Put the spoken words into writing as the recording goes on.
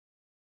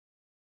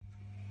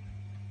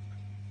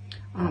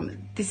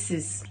This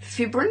is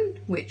fibrin,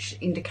 which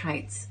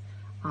indicates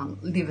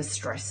liver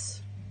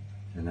stress.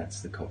 And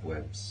that's the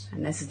cobwebs.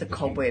 And this is the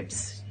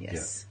cobwebs,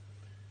 yes.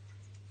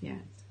 Yeah.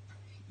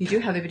 You do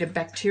have a bit of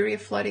bacteria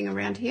floating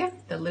around here,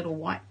 the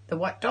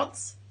white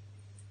dots.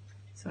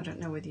 So I don't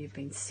know whether you've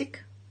been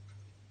sick.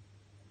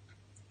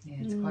 Yeah,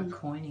 it's quite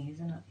coiny,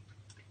 isn't it?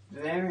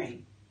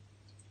 Very.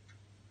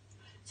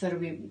 So it'll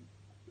be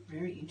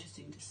very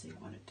interesting to see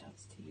what it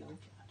does to your blood.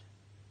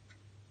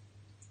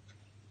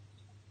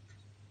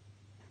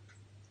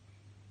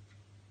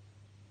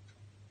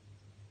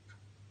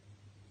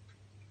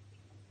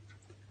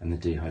 And the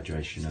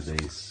dehydration of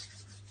these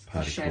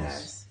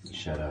particles.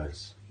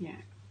 Shadows. Yeah.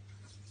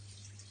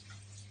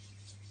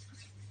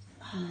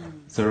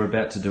 So we're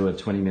about to do a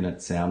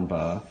 20-minute sound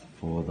bath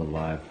for the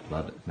live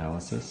blood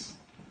analysis.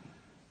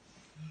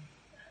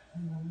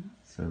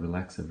 So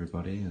relax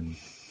everybody and...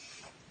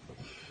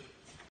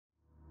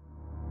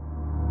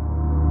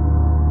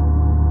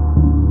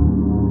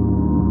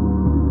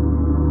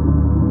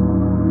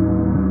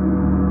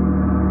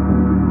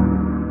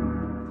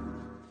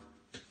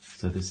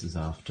 So this is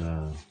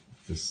after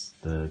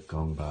the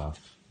Gong bath,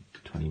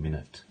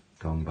 20-minute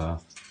Gong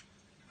bath.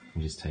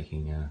 I'm just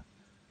taking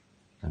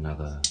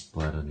another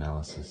blood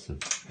analysis of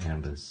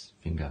Amber's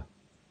finger.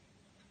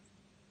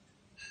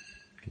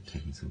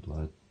 Taking some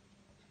blood.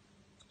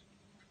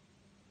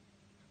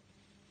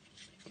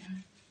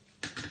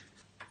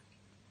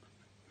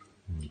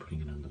 And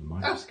putting it under the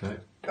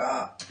microscope.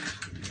 Oh,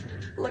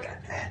 look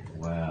at that.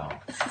 Wow,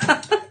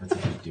 that's a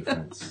big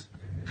difference.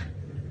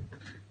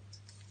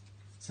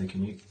 So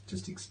can you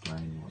just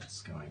explain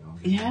what's going on?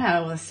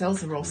 Yeah, well, the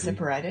cells are all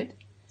separated,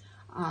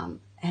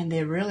 and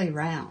they're really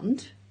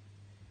round.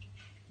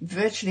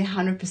 Virtually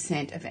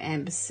 100% of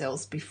Amber's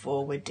cells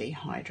before were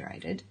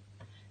dehydrated.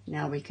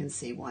 Now we can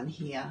see one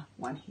here,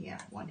 one here,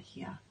 one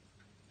here.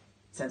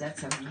 So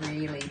that's a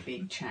really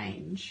big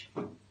change.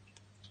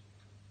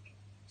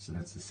 So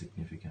that's a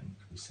significant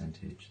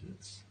percentage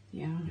that's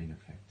been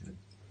affected.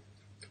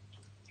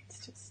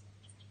 Let's just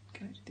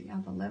go to the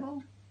other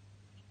level.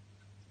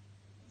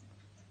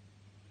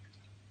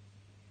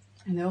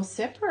 And they're all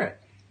separate.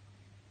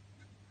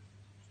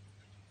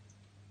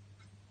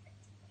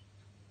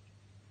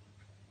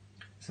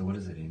 So what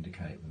does it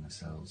indicate when the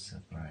cells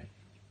separate?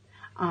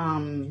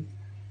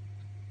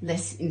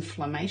 Less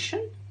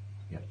inflammation.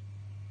 Yep.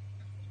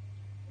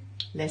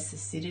 Less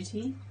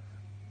acidity.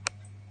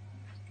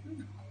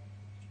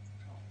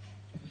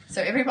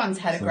 So everyone's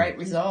had a great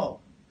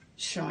result,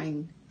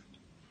 showing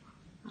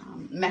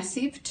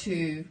massive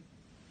to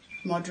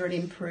moderate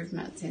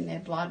improvements in their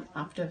blood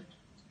after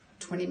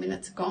 20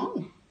 minutes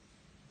Gong.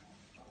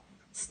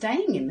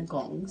 Staying in the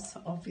gongs,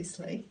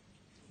 obviously,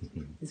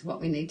 is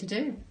what we need to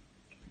do.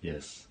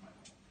 Yes,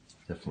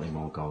 definitely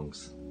more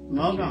gongs.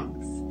 More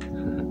gongs.